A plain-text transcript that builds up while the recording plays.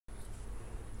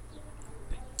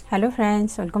Hello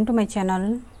friends, welcome to my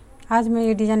channel. आज मैं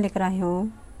ये डिज़ाइन लेकर आई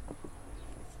हूँ।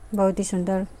 बहुत ही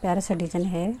सुंदर प्यारा सा डिज़ाइन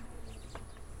है।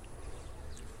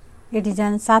 ये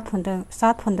डिज़ाइन सात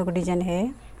फंदों का डिज़ाइन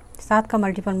है। 7 का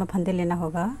मल्टीपल में फंदे लेना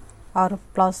होगा और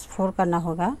 +4 करना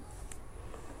होगा।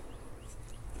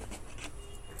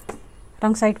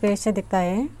 रंग साइड पे ऐसे दिखता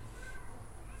है।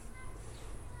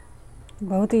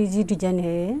 बहुत ही इजी डिज़ाइन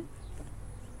है।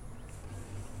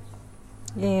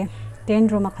 ये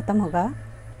 10 रो में ख़त्म होगा।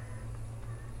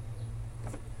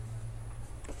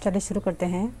 चलिए शुरू करते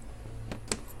हैं।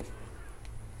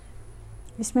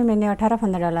 इसमें मैंने 18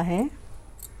 फंदा डाला है।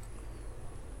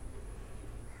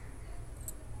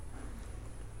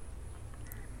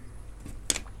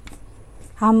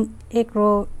 हम एक रो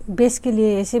बेस के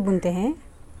लिए ऐसे बुनते हैं।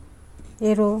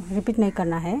 ये रो रिपीट नहीं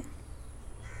करना है,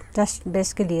 जस्ट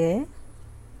बेस के लिए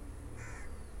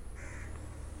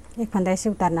एक फंदा ऐसे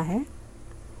उतारना है।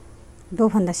 2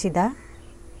 फंदा सीधा,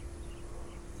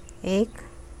 1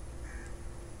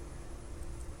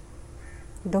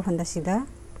 2 फंदा सीधा,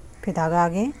 फिर धागा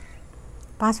आगे,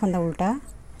 5 फंदा उल्टा,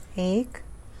 1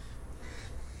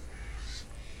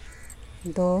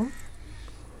 2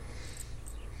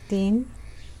 3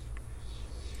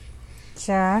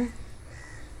 4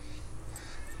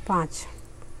 5,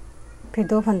 फिर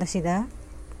 2 फंदा सीधा,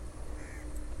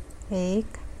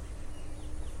 1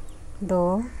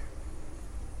 2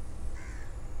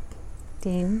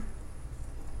 3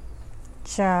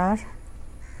 4,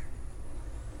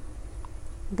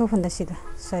 2 फंदा सीधा,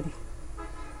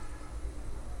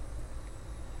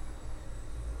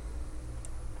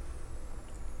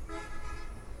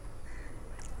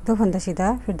 2 फंदा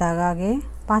सीधा, फिर धागा आगे,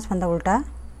 5 फंदा उल्टा,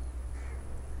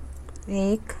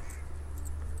 1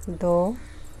 2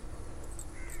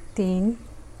 3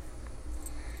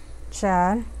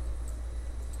 4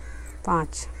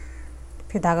 5,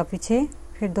 फिर धागा पीछे,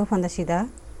 फिर 2 फंदा सीधा,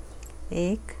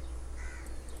 1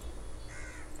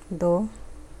 2,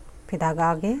 फिर धागा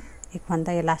आगे, एक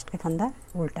फंदा, ये लास्ट का फंदा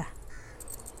उल्टा।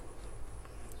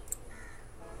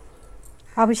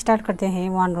 अब स्टार्ट करते हैं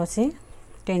 1 रो से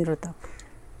 10 रो तक।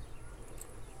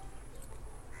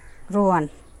 रो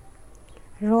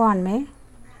 1 में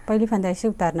पहली फंदा ऐसे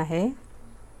उतारना है।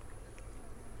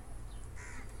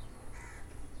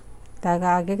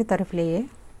 धागा आगे की तरफ लिए,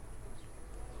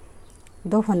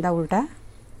 2 फंदा उल्टा,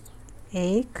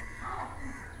 1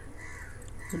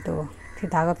 2, फिर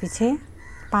धागा पीछे,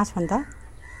 5 फंदा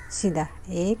सीधा,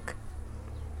 1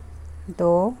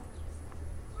 2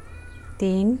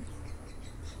 3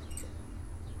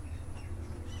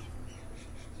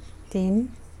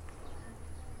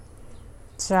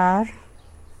 4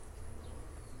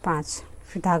 5,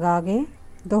 फिर धागा आगे,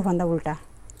 2 फंदा उल्टा,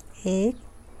 1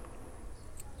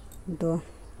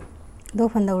 2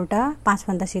 फंदा उल्टा, 5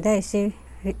 फंदा सीधा। ऐसे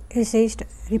ही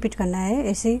रिपीट करना है,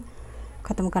 ऐसे ही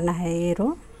ख़त्म करना है ये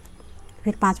रो।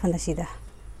 फिर 5 फंदा सीधा,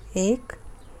 1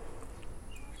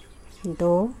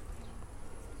 2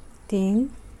 3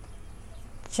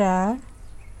 4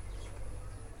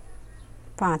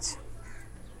 5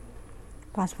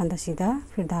 फंदा सीधा,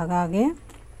 फिर धागा आगे,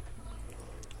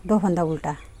 2 फंदा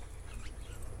उल्टा,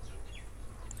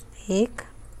 1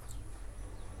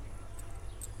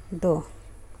 2,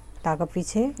 धागा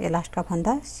पीछे, ये लास्ट का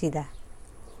फंदा सीधा।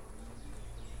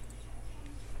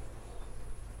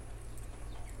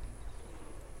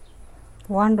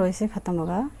 वन रो से ख़त्म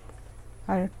होगा।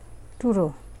 और 2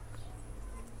 रो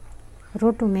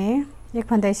 2 में एक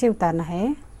फंदा ऐसे उतारना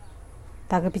है।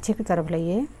 धागा पीछे की तरफ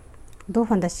लाइए, 2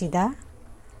 फंदा सीधा,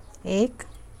 1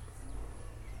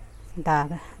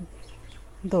 धागा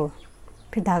 2,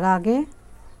 फिर धागा आगे,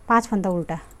 5 फंदा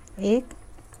उल्टा, 1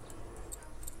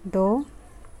 2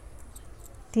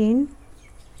 3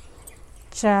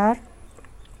 4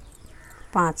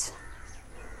 5,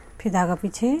 फिर धागा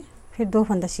पीछे, फिर 2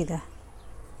 फंदा सीधा,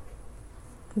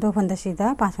 2 फंदा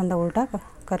सीधा, 5 फंदा उल्टा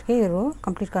करके ये रो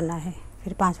कंप्लीट करना है।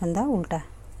 फिर 5 फंदा उल्टा,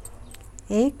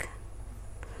 1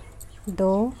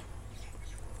 2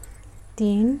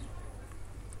 3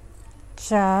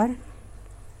 4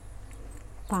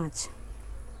 5,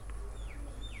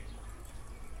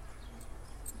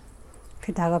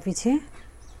 फिर धागा पीछे,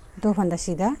 2 फंदा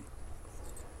सीधा,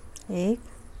 1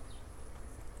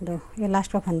 2, ये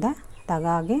लास्ट का फंदा,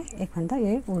 धागा आगे, एक फंदा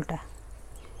ये उल्टा।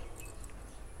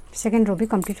 सेकेंड रो भी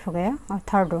कंप्लीट हो गया। और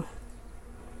थर्ड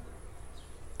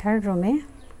रो में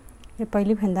ये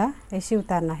पहली फंदा ऐसे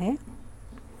उतारना है।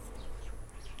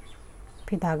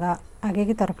 फिर धागा आगे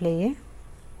की तरफ लेइए,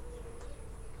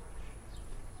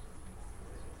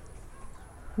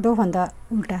 2 फंदा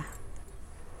उल्टा,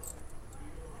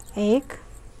 1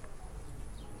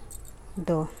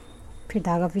 2, फिर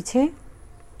धागा पीछे,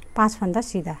 5 फंदा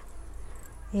सीधा,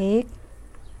 एक,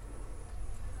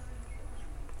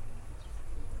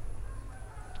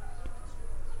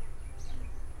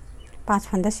 पांच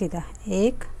फंदा सीधा,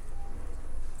 एक,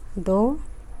 दो,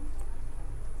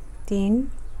 तीन,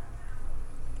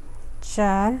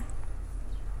 चार,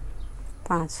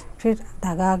 पाँच। फिर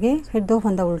धागा आगे, फिर दो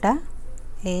फंदा उल्टा,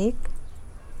 एक,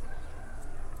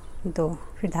 दो,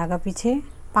 फिर धागा पीछे,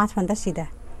 पांच फंदा सीधा,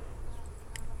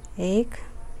 एक,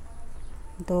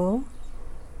 दो,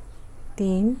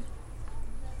 तीन,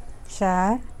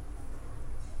 चार,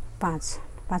 पाँच,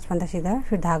 पांच फंदा सीधा,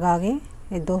 फिर धागा आगे,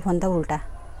 ये दो फंदा उल्टा,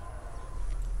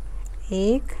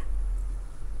 एक,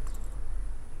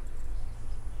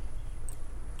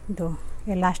 दो,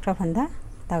 ये लास्ट का फंदा,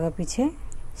 धागा पीछे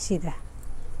सीधा।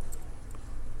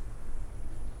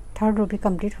 थर्ड रो भी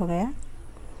कंप्लीट हो गया।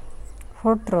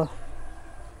 फोर्थ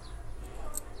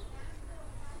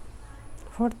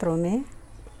रो में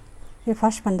ये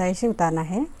फर्स्ट फंदा ऐसे उतारना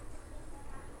है,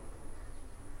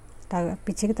 धागा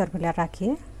पीछे की तरफ ले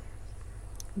रखिए,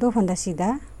 दो फंदा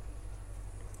सीधा,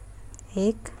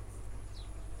 एक,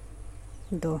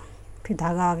 दो, फिर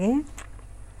धागा आगे,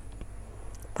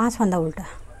 पांच फंदा उल्टा,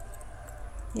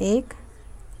 एक,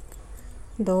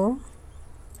 दो,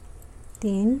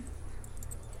 तीन,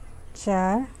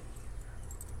 चार,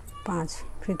 पाँच,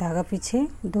 फिर धागा पीछे,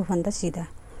 दो फंदा सीधा,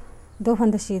 दो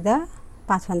फंदा सीधा,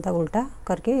 पांच फंदा उल्टा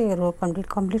करके ये रो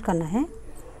कंप्लीट करना है।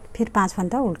 फिर पांच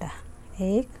फंदा उल्टा,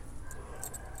 एक,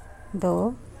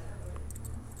 दो,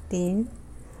 तीन,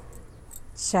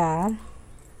 चार,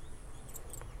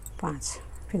 पाँच,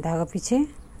 फिर धागा पीछे,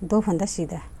 दो फंदा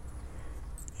सीधा,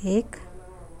 एक,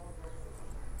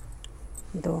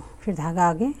 दो, फिर धागा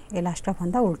आगे, ये लास्ट का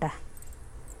फंदा उल्टा।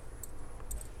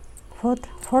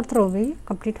 फोर्थ रो भी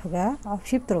कंप्लीट हो गया। और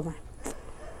फिफ्थ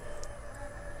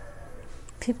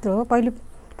रो पहले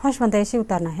फर्स्ट फंदा ऐसे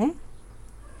उतारना है,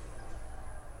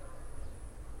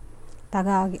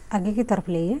 धागा आगे की तरफ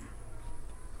ले,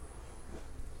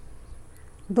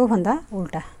 दो फंदा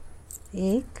उल्टा,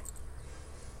 एक,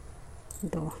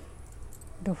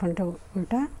 दो फंदा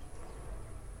उल्टा,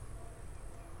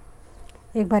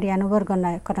 एक बार यान ओवर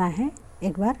करना है,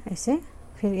 एक बार ऐसे,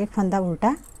 फिर एक फंदा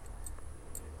उल्टा,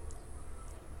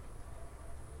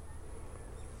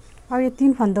 और ये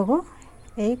तीन फंदों को,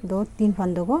 एक, दो, तीन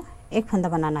फंदों को एक फंदा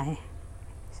बनाना है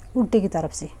उल्टे की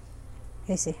तरफ से,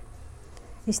 ऐसे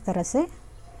इस तरह से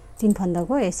तीन फंदों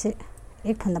को ऐसे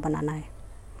एक फंदा बनाना है।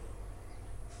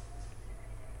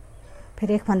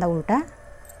 फिर एक फंदा उल्टा,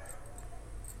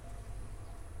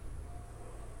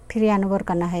 फिर यान ओवर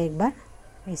करना है एक बार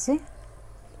ऐसे,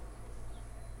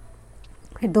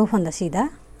 फिर दो फंदा सीधा,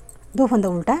 दो फंदा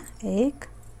उल्टा, एक,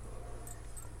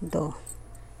 दो,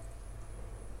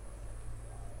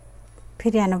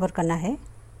 फिर यान ओवर करना है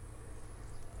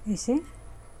ऐसे,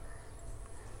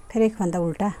 फिर एक फंदा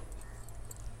उल्टा।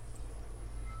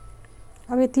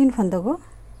 अब ये तीन फंदों को,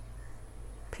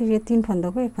 फिर ये तीन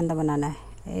फंदों को एक फंदा बनाना है,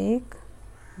 एक,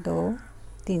 दो,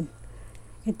 तीन,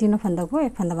 ये तीनों फंदों को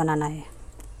एक फंदा बनाना है।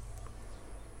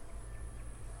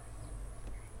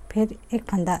 फिर एक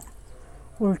फंदा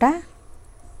उल्टा,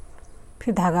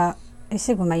 फिर धागा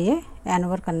ऐसे घुमाइए, यान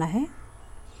ओवर करना है,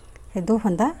 फिर दो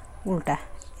फंदा उल्टा,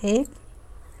 एक,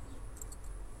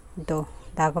 दो,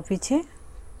 धागा पीछे,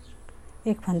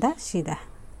 एक फंदा सीधा।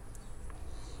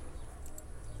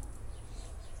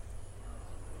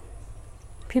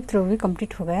 फिफ्थ रो भी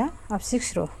कंप्लीट हो गया। अब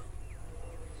सिक्स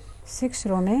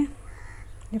रो में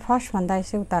ये फर्स्ट फंदा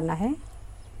ऐसे उतारना है,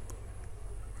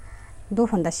 दो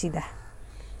फंदा सीधा,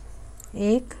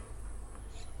 एक,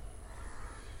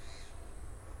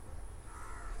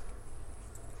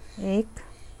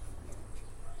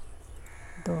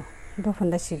 दो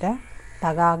फंदा सीधा,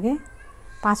 धागा आगे,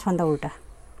 पांच फंदा उल्टा,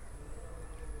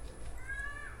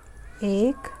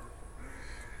 एक,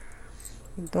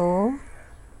 दो,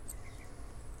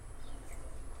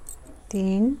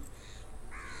 तीन,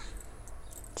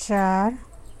 चार,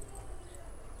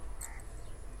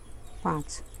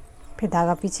 पाँच, फिर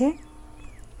धागा पीछे,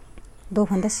 दो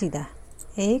फंदा सीधा,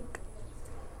 एक,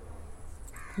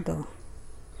 दो,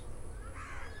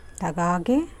 धागा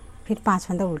आगे, फिर पांच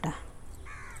फंदा उल्टा,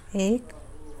 एक,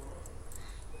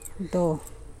 दो,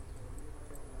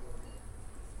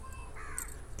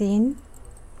 तीन,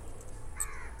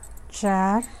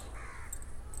 चार,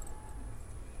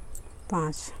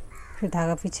 पाँच, फिर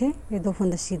धागा पीछे, ये दो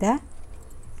फंदा सीधा,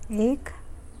 एक,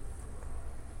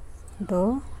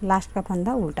 दो, लास्ट का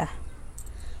फंदा उल्टा।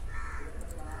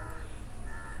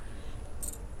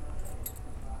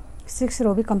 सिक्स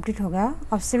रो भी कंप्लीट हो गया।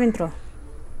 अब सेवेंथ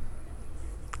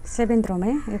रो में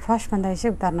ये फर्स्ट फंदा ऐसे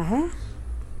उतारना है,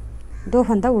 दो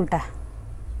फंदा उल्टा,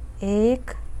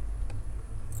 एक,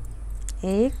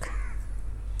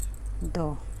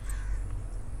 2,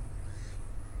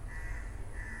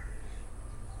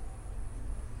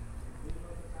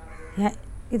 यहाँ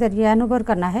इधर ये अनुबर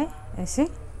करना है ऐसे,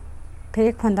 फिर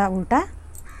एक फंदा उल्टा,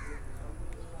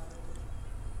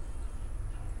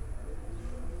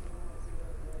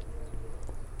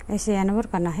 ऐसे अनुबर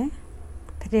करना है,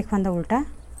 फिर एक फंदा उल्टा।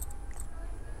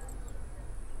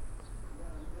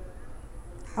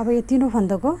 अब ये तीनों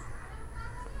फंदों को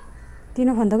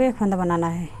एक फंदा बनाना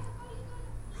है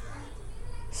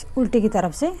उल्टी की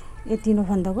तरफ से। ये तीनों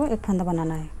फंदों को एक फंदा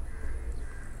बनाना है,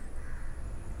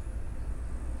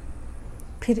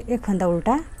 फिर एक फंदा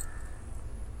उल्टा,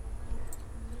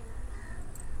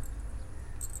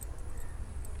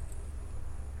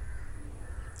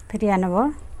 फिर यहाँ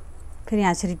नंबर, फिर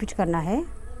यहाँ से रिपीट करना है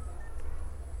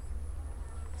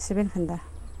 7 फंदा,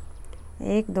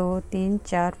 1 2 3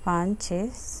 4 5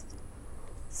 6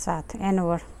 7 एन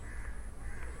ओवर।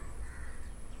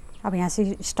 अब यहाँ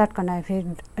से स्टार्ट करना है,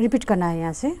 फिर रिपीट करना है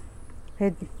यहाँ से,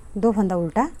 फिर 2 फंदा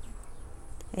उल्टा,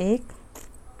 1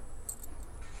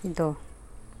 2,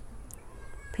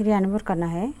 फिर यहाँ नंबर करना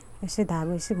है, ऐसे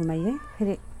धागो ऐसे घुमाइए,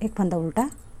 फिर एक फंदा उल्टा,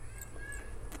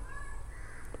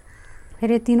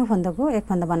 फिर ये तीनों फंदों को एक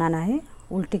फंदा बनाना है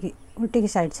उल्टी की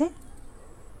साइड से।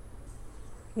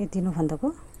 ये तीनों फंदों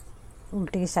को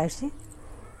उल्टी की साइड से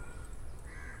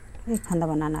एक फंदा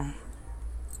बनाना है।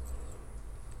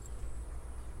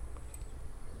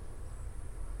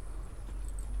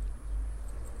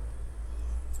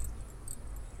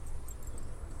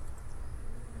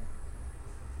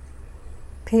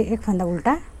 फिर एक फंदा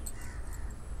उल्टा,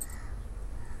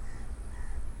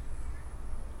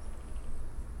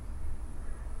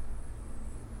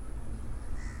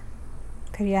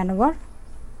 फिर यहाँ नंबर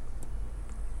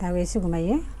धागा ऐसे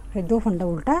घुमाइए, फिर 2 फंदा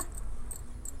उल्टा,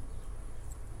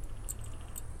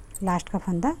 लास्ट का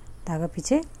फंदा धागा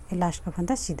पीछे, ये लास्ट का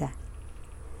फंदा सीधा।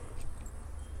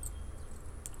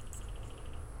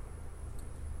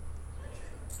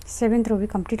 सेवेंथ रो भी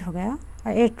कंप्लीट हो गया।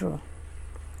 और 8 रो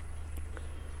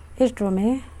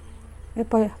में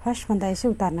फर्स्ट फंदा ऐसे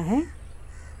उतारना है,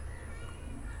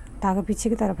 धागा पीछे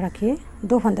की तरफ रखिए,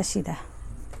 2 फंदा सीधा,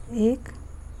 1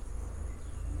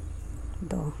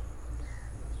 2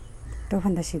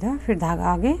 फंदा सीधा, फिर धागा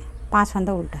आगे, 5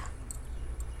 फंदा उल्टा,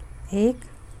 1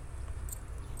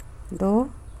 2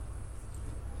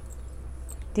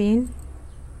 3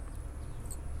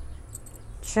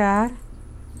 4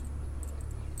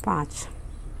 5,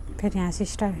 फिर यहाँ से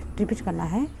स्टार्ट रिपीट करना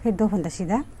है, फिर 2 फंदा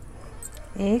सीधा,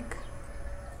 1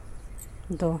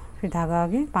 2, फिर धागा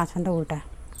आगे, 5 फंदा उल्टा,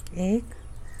 1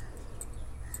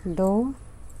 2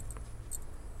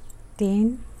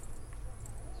 3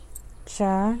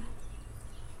 4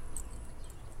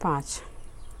 5,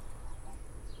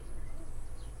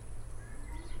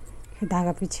 फिर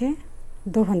धागा पीछे,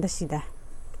 2 फंदा सीधा,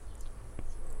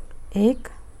 1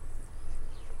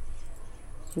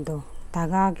 2,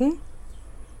 धागा आगे,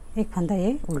 एक फंदा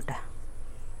ये उल्टा।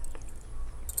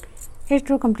 8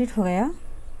 रो कंप्लीट हो गया।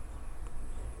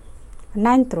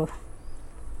 9th रो,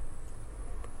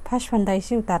 फर्स्ट फंदा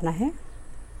इसे उतारना है,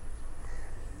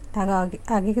 धागा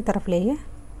आगे की तरफ ले,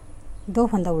 2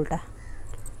 फंदा उल्टा,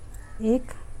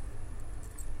 1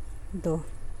 2,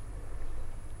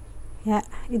 या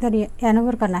इधर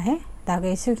यानोवर करना है, धागा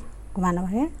ऐसे घुमाना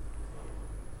है,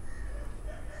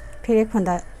 फिर एक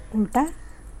फंदा उल्टा,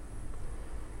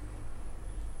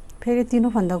 फिर ये तीनों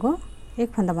फंदों को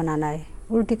एक फंदा बनाना है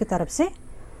उल्टी की तरफ से।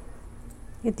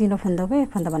 ये तीनों फंदों को एक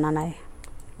फंदा बनाना है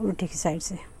उल्टी की साइड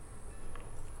से,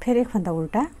 फिर एक फंदा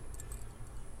उल्टा,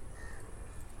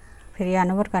 फिर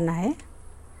यानोवर करना है,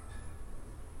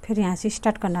 फिर यहाँ से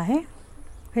स्टार्ट करना है,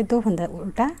 फिर 2 फंदा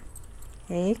उल्टा,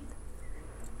 1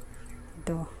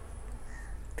 2,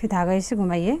 फिर धागा ऐसे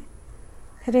घुमाइए,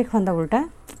 फिर एक फंदा उल्टा,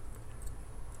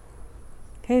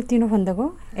 फिर तीनों फंदों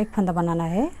को एक फंदा बनाना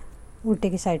है उल्टे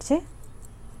की साइड से।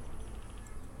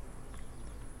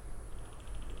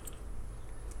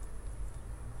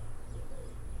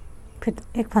 फिर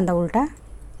एक फंदा उल्टा,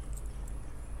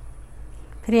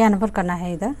 फिर यहाँ नंबर करना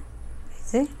है इधर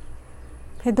ऐसे,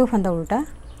 फिर 2 फंदा उल्टा,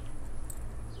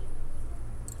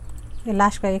 ये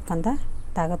लास्ट का एक फंदा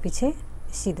धागा पीछे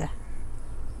सीधा।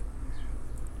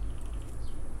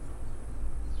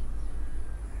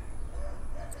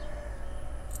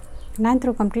 नाइन्थ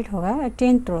रो कंप्लीट होगा।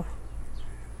 10th रो,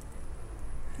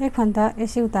 एक फंदा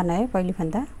ऐसे उतारना है, पहली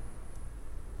फंदा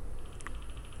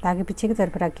धागे पीछे की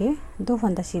तरफ रखिए, 2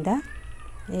 फंदा सीधा,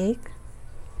 1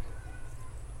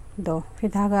 2, फिर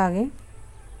धागा आगे,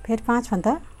 फिर 5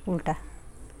 फंदा उल्टा,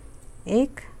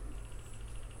 1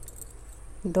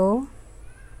 2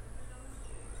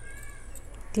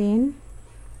 3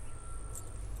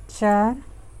 4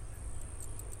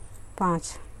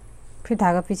 5, फिर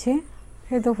धागा पीछे,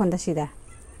 फिर 2 फंदा सीधा,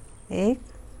 1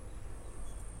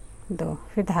 2,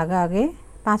 फिर धागा आगे,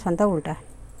 5 फंदा उल्टा,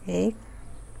 1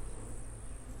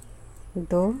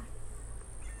 2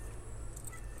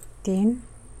 3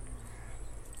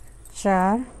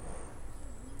 4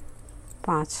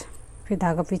 5, फिर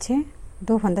धागा पीछे,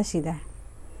 2 फंदा सीधा,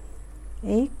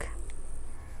 1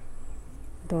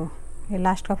 2, ये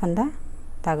लास्ट का फंदा,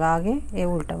 धागा आगे, ये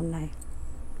उल्टा बुनना है।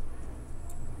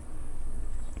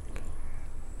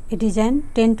 ये डिज़ाइन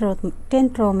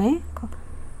 10th रो में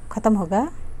ख़त्म होगा।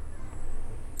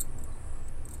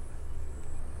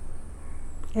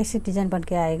 ऐसे डिज़ाइन बन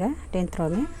के आएगा 10th रो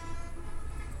में।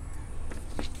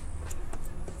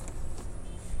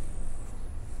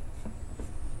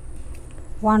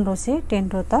 वन रो से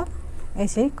 10 रो तक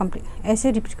ऐसे कंप्लीट,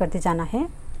 ऐसे रिपीट करते जाना है।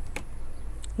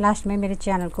 लास्ट में मेरे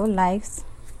चैनल को लाइक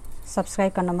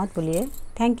सब्सक्राइब करना मत भूलिए।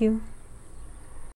 Thank you.